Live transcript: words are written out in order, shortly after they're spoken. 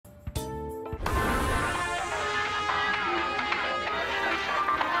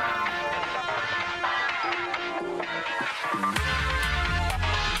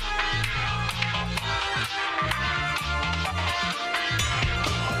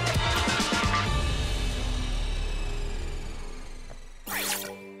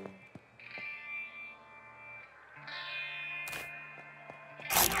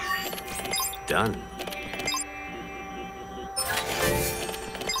Done.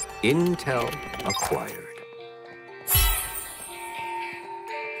 Intel acquired.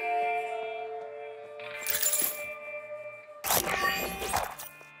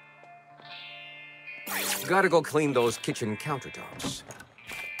 Gotta go clean those kitchen countertops.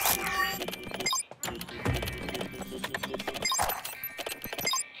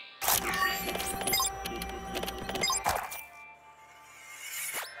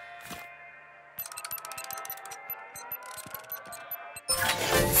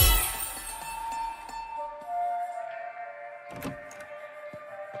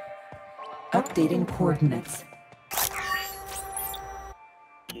 Updating coordinates.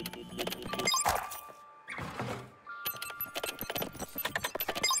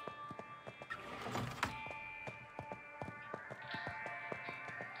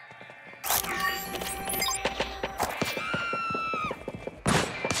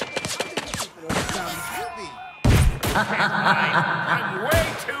 I'm way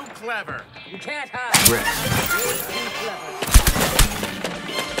too clever. You can't hide.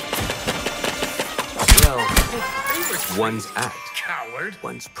 Well, one's act, Coward.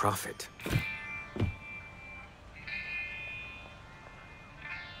 one's profit.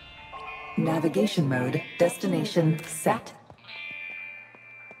 Navigation mode. Destination set.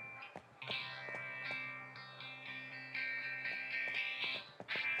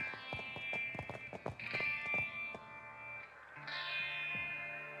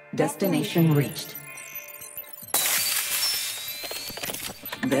 Destination reached.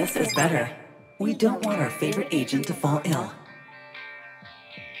 This is better. We don't want our favorite agent to fall ill.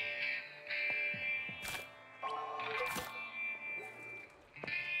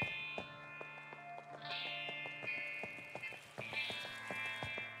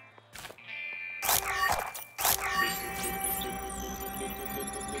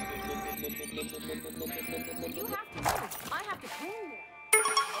 You have to move. I have to clean it.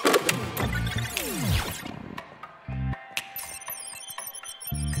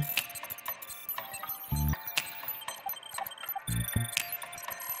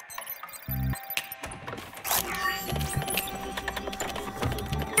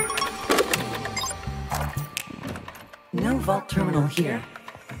 No vault terminal here.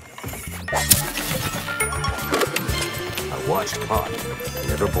 A watched pot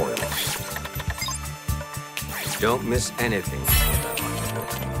never boils. Don't miss anything.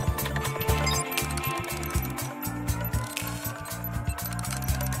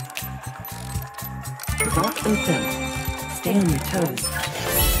 Vault open. Stay on your toes.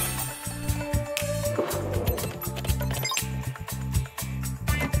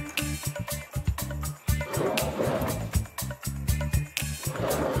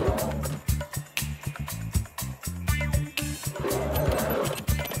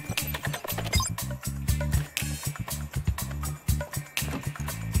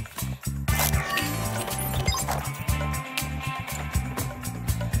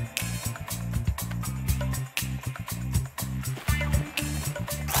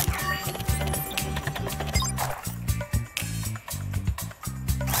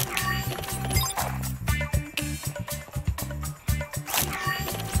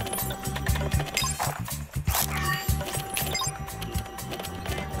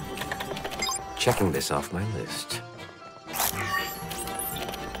 Checking this off my list.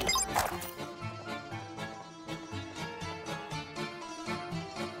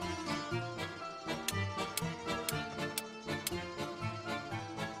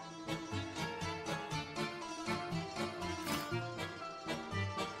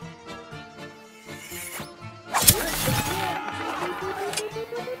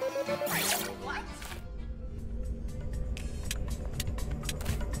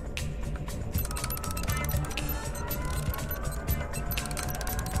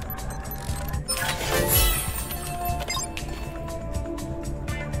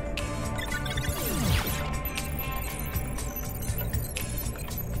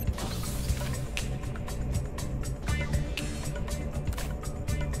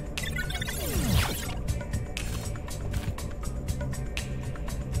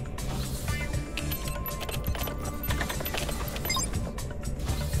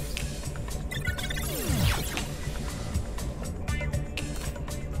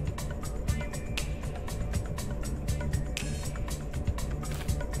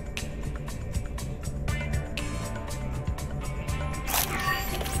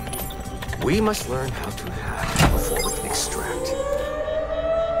 We must learn how to hack before we can extract.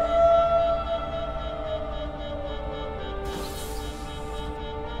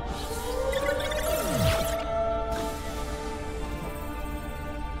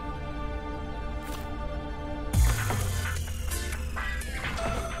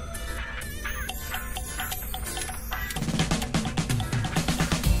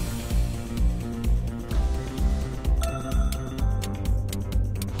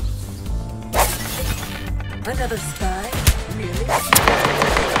 Another spy? Really?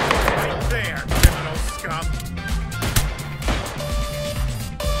 Right there, criminal scum.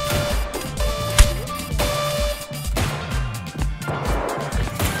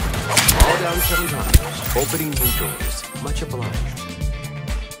 All down 7 times. Opening new doors. Much obliged.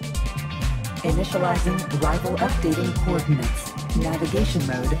 Initializing rival updating coordinates. Navigation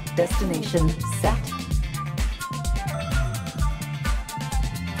mode. Destination set.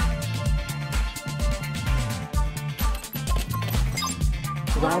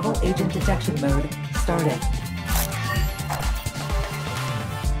 Rival agent detection mode started.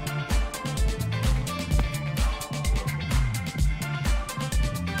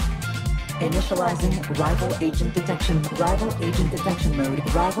 Initializing rival agent detection. Rival agent detection mode.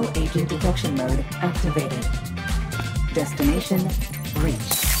 Rival agent detection mode activated. Destination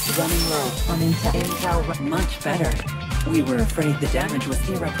reached. Running low on intel. Much better. We were afraid the damage was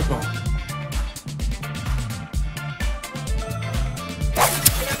irreparable.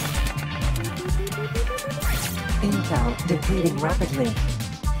 Intel depleting rapidly.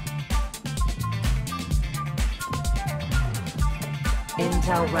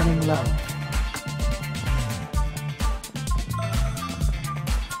 Intel running low.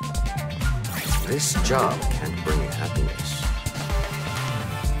 This job can't bring happiness.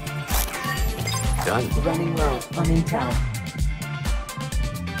 Done. Running low on intel.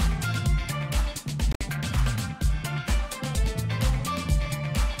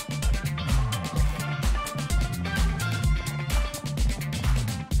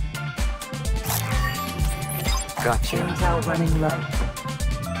 Gotcha. Intel running low.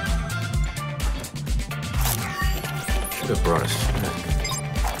 Should have brought a snack.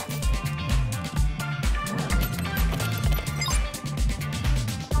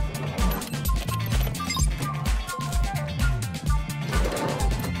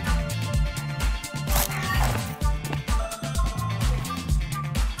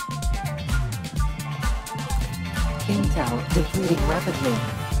 Intel depleting rapidly.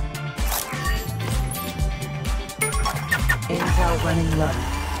 Intel running low.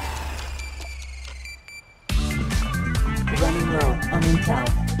 Running low on Intel.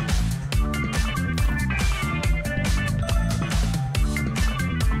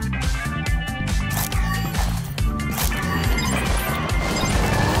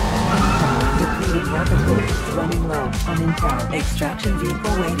 Depleting rapidly. Running low on Intel. Extraction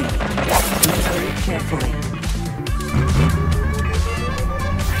vehicle waiting. Very carefully.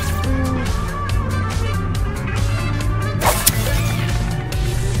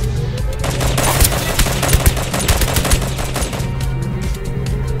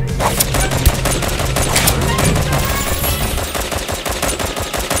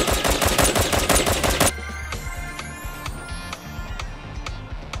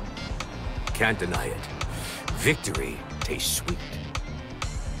 Can't deny it. Victory tastes sweet.